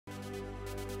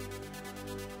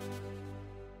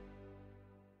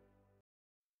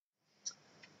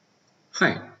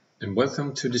Hi, and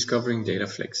welcome to Discovering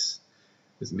DataFlex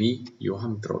with me,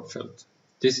 Johan.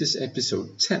 This is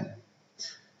episode 10,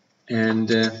 and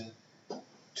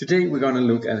today we're going to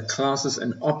look at classes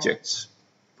and objects.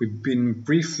 We've been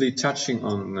briefly touching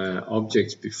on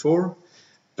objects before,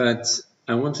 but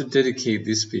I want to dedicate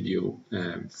this video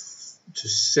to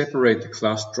separate the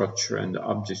class structure and the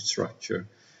object structure,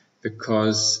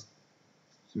 because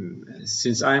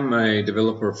since I'm a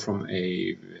developer from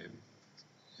a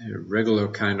regular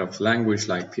kind of language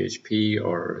like PHP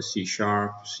or C#,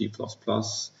 C++,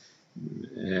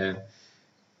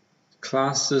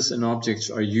 classes and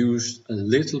objects are used a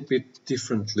little bit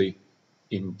differently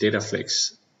in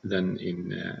DataFlex than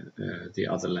in the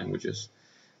other languages.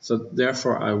 So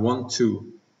therefore I want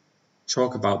to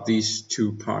talk about these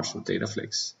two parts of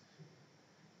DataFlex.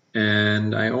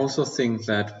 And I also think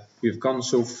that we've gone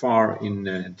so far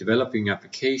in developing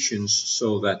applications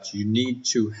so that you need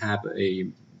to have a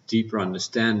deeper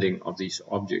understanding of these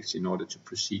objects in order to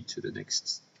proceed to the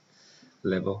next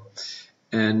level.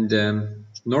 And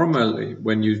normally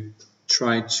when you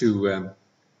try to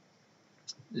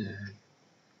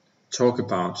talk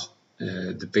about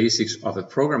the basics of a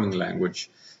programming language,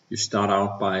 you start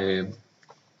out by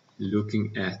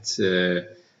looking at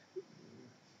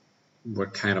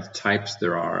what kind of types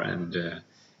there are and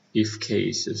if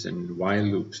cases and while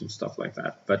loops and stuff like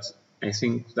that. But I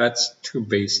think that's too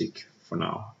basic for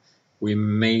now. We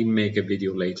may make a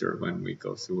video later when we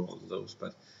go through all of those,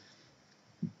 but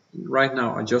right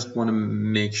now I just want to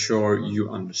make sure you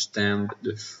understand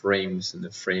the frames and the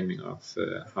framing of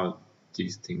how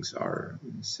these things are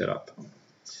set up.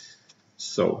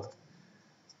 So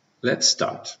let's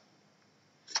start.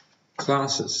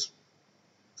 Classes.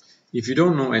 If you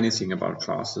don't know anything about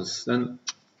classes, then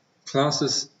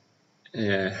classes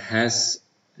has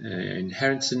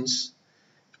inheritance.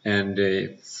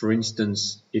 And for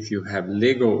instance, if you have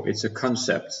Lego, it's a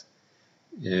concept.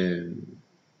 You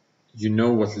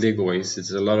know what Lego is. It's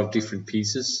a lot of different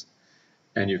pieces,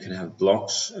 and you can have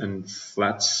blocks and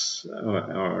flats,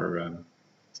 or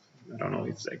I don't know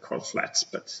if they call flats,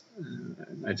 but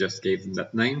I just gave them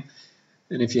that name.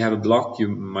 And if you have a block, you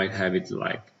might have it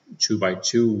like 2 by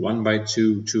 2, 1 by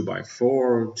 2, 2 by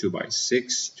 4, 2 by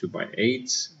 6, 2 by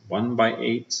 8, 1 by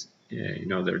 8. You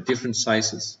know, there are different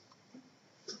sizes.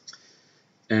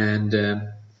 And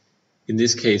in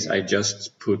this case, I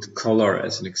just put color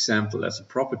as an example, as a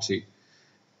property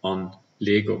on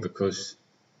Lego, because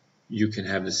you can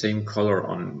have the same color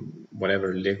on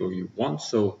whatever Lego you want.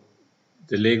 So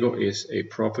the Lego is a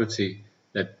property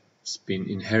that's been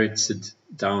inherited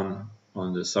down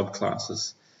on the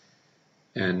subclasses.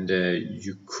 And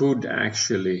you could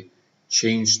actually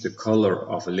change the color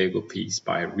of a Lego piece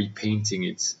by repainting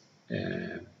it.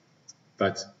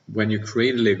 But when you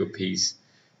create a Lego piece,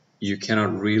 you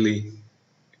cannot really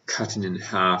cut it in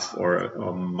half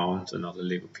or mount another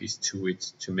Lego piece to it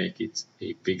to make it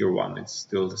a bigger one. It's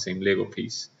still the same Lego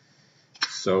piece.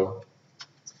 So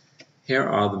here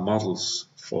are the models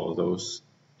for those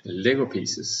Lego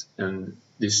pieces, and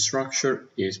this structure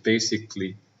is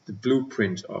basically the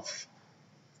blueprint of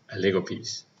a Lego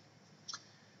piece.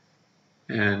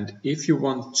 And if you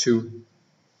want to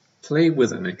play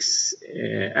with an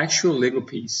actual Lego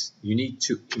piece, you need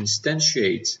to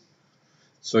instantiate.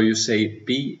 So you say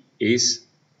B is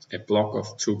a block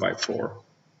of 2 by 4,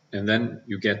 and then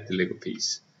you get the Lego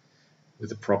piece with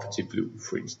the property blue,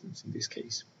 for instance, in this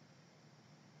case.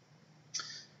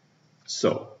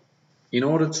 So in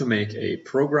order to make a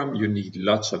program, you need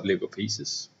lots of Lego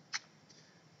pieces.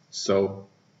 So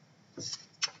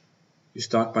you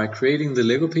start by creating the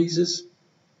Lego pieces,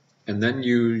 and then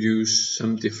you use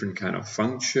some different kind of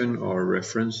function or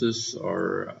references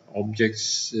or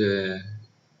objects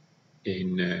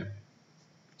in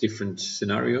different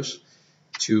scenarios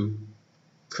to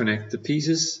connect the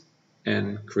pieces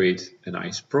and create a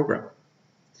nice program.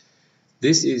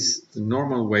 This is the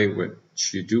normal way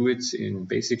which you do it in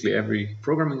basically every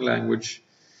programming language,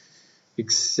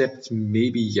 except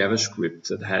maybe JavaScript,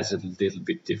 that has a little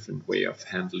bit different way of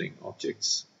handling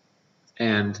objects,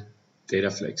 and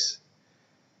DataFlex.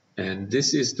 And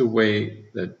this is the way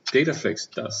that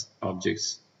DataFlex does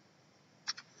objects.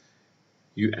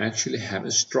 You actually have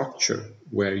a structure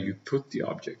where you put the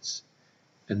objects,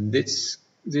 and this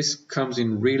comes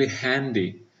in really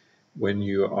handy when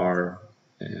you are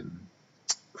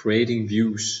creating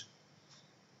views,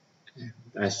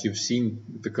 as you've seen,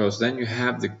 because then you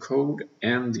have the code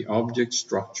and the object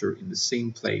structure in the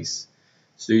same place,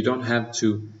 so you don't have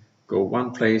to go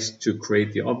one place to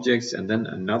create the objects and then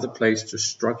another place to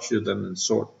structure them and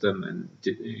sort them and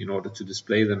in order to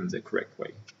display them the correct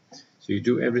way. So you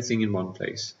do everything in one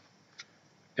place.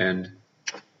 And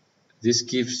This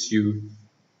gives you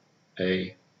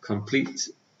a complete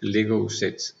Lego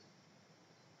set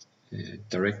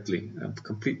directly, a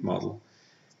complete model,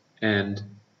 and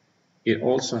it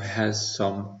also has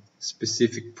some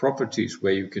specific properties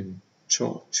where you can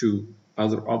talk to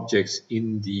other objects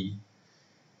in the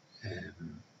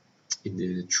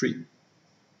tree.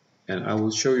 And I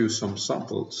will show you some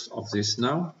samples of this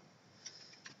now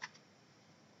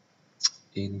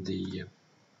in the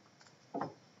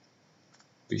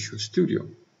Visual Studio.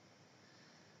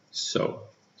 So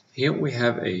here we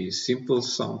have a simple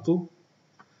sample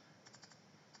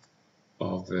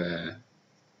of a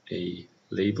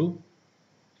label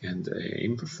and a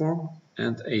info form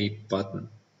and a button.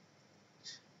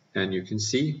 And you can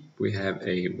see we have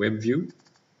a web view.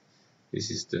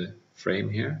 This is the frame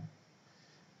here.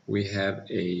 We have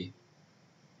a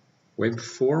web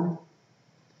form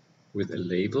with a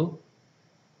label,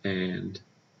 and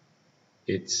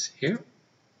it's here.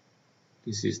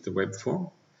 This is the web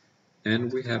form,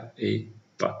 and we have a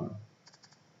button.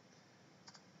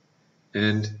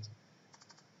 And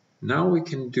now we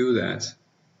can do that.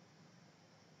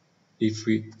 If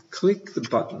we click the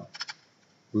button,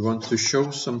 we want to show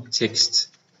some text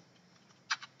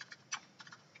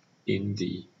in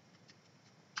the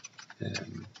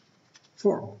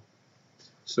form.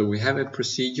 So we have a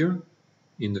procedure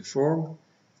in the form,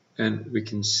 and we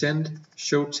can send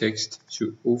show text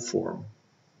to oForm,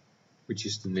 which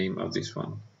is the name of this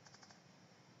one.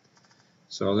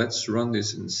 So let's run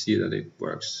this and see that it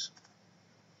works.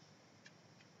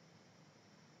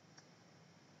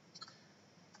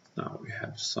 Now we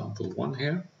have sample 1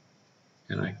 here,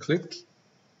 and I click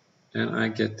and I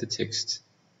get the text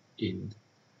in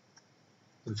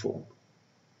the form.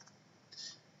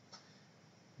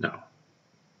 Now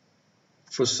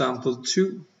for sample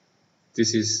 2,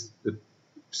 this is the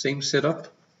same setup.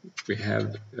 We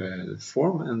have the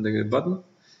form and the button,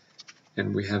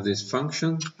 and we have this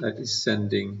function that is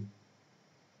sending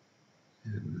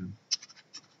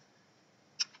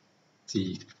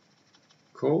the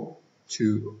call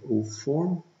to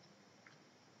oForm,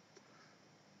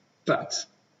 but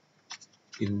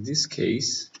in this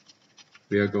case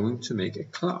we are going to make a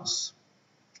class.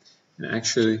 And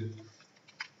actually,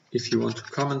 if you want to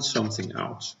comment something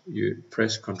out, you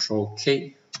press Ctrl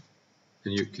K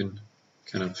and you can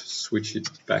kind of switch it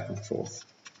back and forth.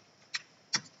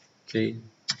 K,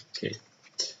 K.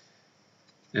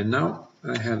 And now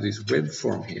I have this web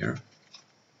form here,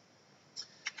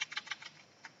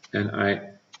 and I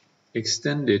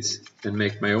extend it and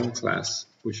make my own class,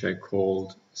 which I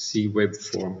called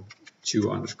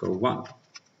cWebForm2_1.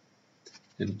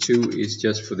 And 2 is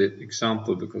just for the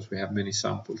example because we have many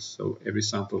samples, so every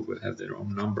sample will have their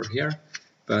own number here,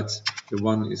 but the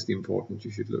 1 is the important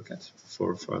you should look at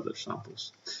for further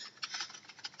samples.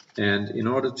 And in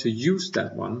order to use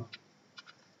that one,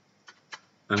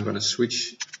 I'm going to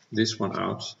switch this one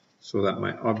out so that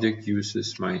my object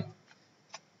uses my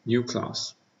new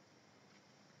class.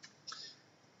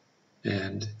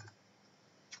 And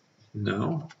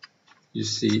now you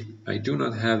see I do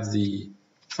not have the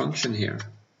function here,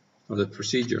 or the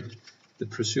procedure. The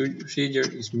procedure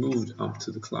is moved up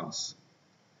to the class.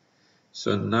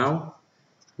 So now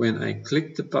when I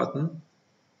click the button,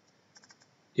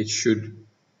 it should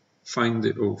find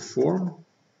the oForm,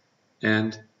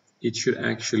 and it should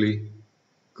actually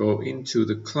go into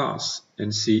the class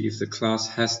and see if the class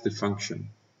has the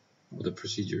function, or the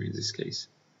procedure in this case.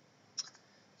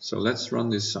 So let's run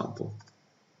this sample.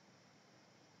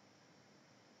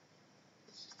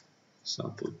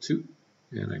 Sample 2,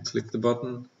 and I click the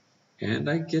button and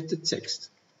I get the text.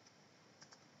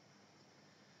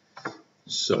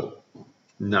 So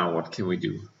now what can we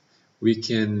do? We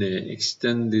can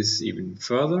extend this even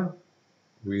further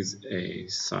with a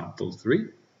sample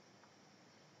 3.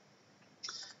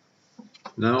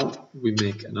 Now we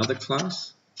make another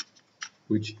class,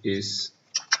 which is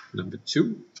number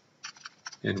 2,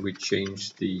 and we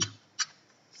change the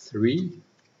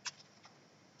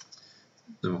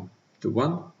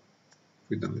 1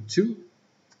 with number 2,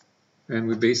 and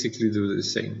we basically do the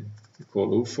same. We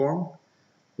call oForm.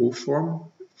 oForm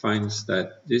finds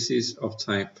that this is of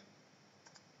type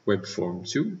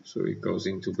WebForm2, so it goes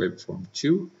into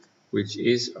WebForm2, which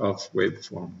is of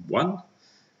WebForm1,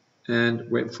 and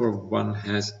WebForm1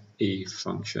 has a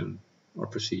function or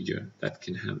procedure that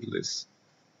can handle this.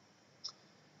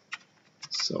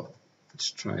 So let's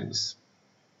try this.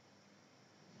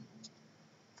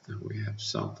 Now we have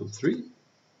sample 3,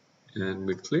 and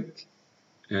we click,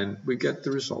 and we get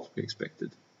the result we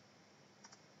expected.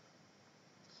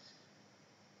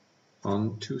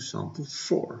 On to sample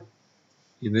 4.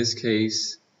 In this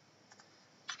case,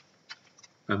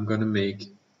 I'm going to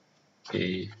make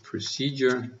a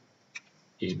procedure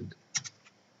in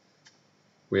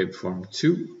webform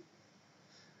 2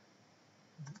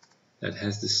 that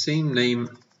has the same name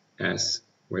as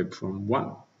webform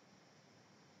 1.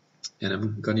 And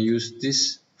I'm going to use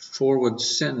this forward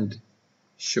send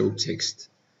show text.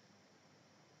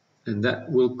 And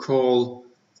that will call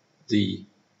the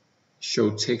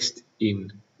show text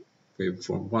in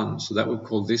webform 1. So that will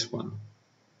call this one.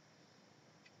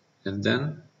 And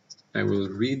then I will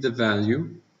read the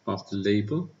value of the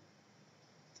label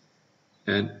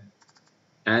and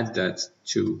add that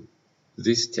to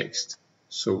this text.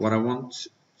 So what I want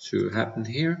to happen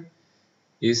here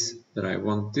is that I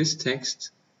want this text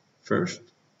first,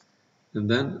 and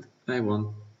then I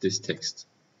want this text.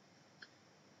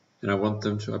 And I want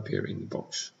them to appear in the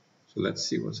box. So let's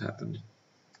see what's happened.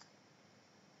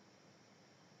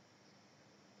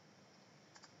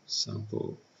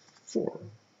 Sample 4.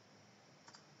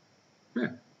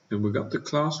 Yeah, and we got the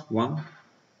class 1,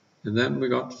 and then we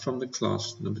got from the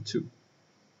class number 2.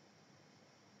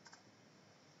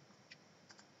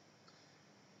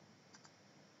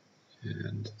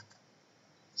 And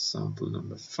sample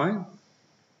number 5.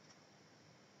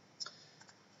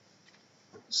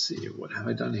 Let's see, what have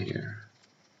I done here?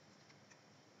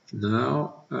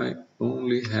 Now I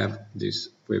only have this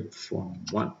web form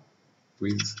 1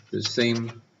 with the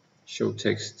same show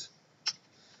text,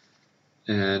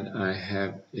 and I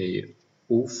have a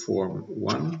O form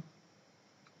 1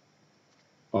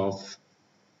 of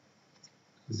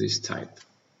this type.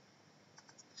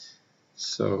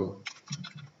 So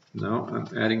now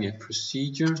I'm adding a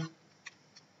procedure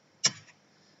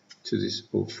to this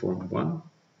O form 1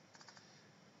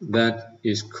 that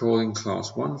is calling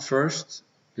class 1 first,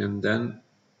 and then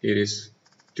it is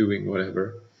doing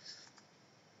whatever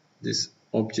these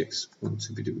objects want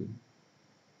to be doing.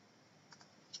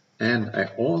 And I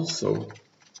also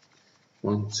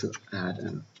want to add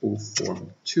an O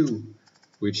form 2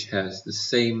 which has the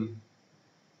same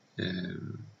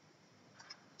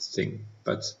thing,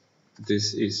 but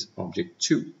this is object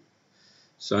 2.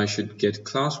 So I should get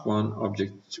class 1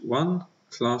 object 1,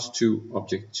 class 2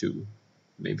 object 2.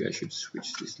 Maybe I should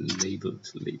switch this label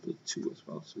to label 2 as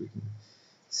well, so we can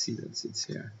see that it's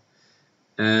here.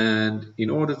 And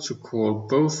in order to call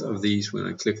both of these when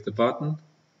I click the button,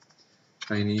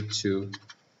 I need to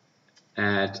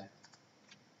add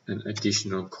an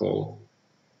additional call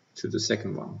to the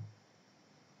second one.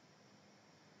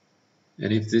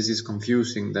 And if this is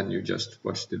confusing, then you just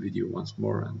watch the video once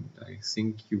more, and I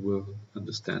think you will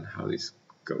understand how this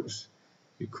goes.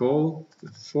 You call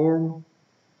the form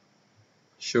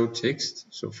show text,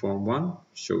 so form 1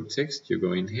 show text, you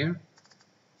go in here,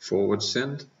 forward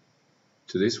send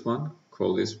to this one,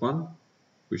 call this one,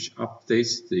 which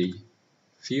updates the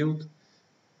field.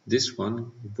 This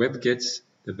one web gets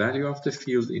the value of the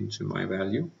field into my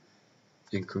value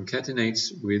and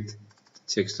concatenates with the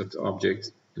text of the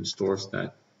object and stores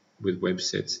that with web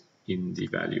set in the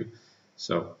value.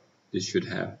 So this should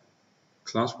have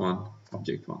class 1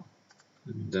 object 1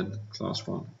 and then class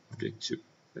 1 object 2.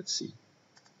 Let's see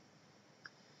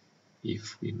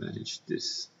if we manage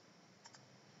this.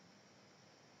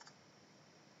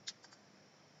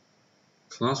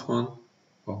 Class 1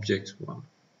 object 1,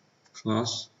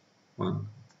 class 1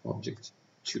 object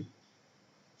 2.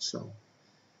 So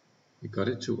we got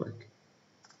it to work.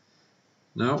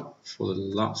 Now for the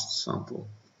last sample,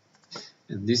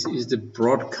 and this is the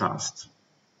broadcast,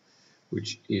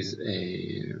 which is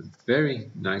a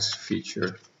very nice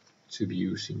feature to be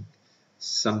using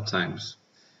sometimes.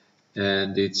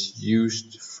 And it's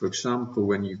used, for example,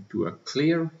 when you do a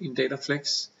clear in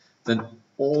DataFlex, then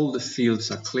all the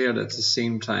fields are cleared at the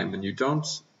same time, and you don't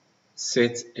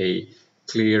set a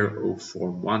clear O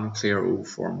form 1, clear O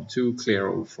form 2, clear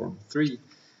O form 3.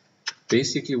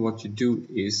 Basically what you do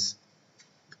is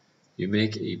you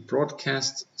make a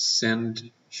broadcast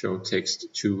send show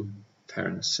text to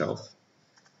parent self,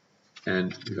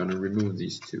 and we're going to remove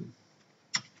these two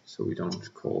so we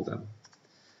don't call them.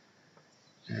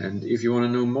 And if you want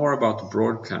to know more about the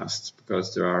broadcasts,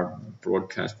 because there are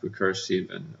broadcast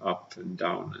recursive and up and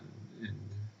down and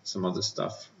some other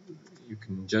stuff, you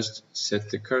can just set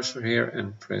the cursor here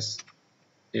and press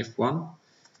F1,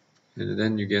 and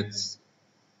then you get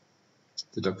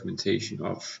the documentation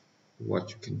of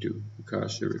what you can do.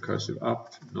 Recursive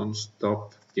up,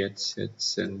 non-stop, get, set,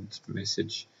 send,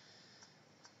 message.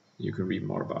 You can read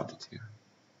more about it here.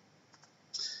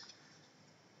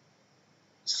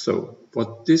 So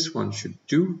what this one should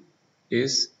do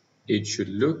is it should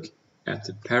look at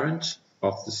the parent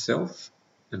of the self,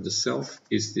 and the self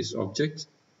is this object.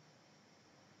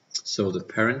 So the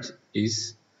parent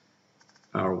is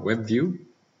our web view,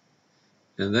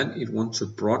 and then it wants to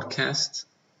broadcast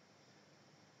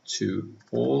to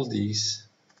all these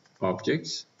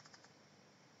objects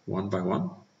one by one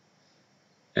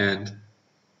and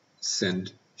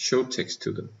send show text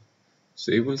to them.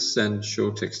 So it will send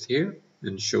show text here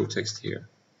and show text here,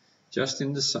 just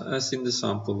as in the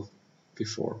sample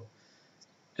before.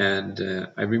 And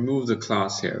I removed the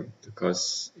class here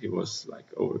because it was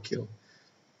like overkill.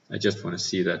 I just want to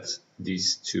see that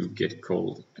these two get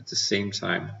called at the same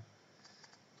time.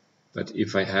 But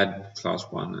if I had class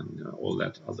 1 and all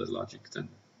that other logic, then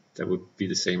that would be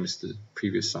the same as the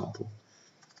previous sample.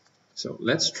 So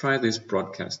let's try this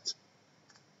broadcast.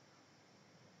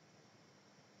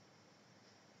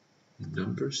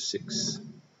 Number 6.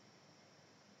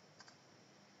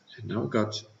 And now we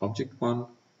got object 1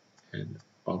 and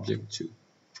object 2.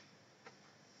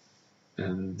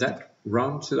 And that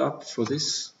rounds it up for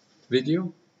this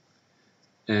video.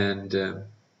 And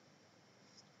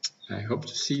I hope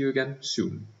to see you again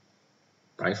soon.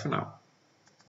 Bye for now.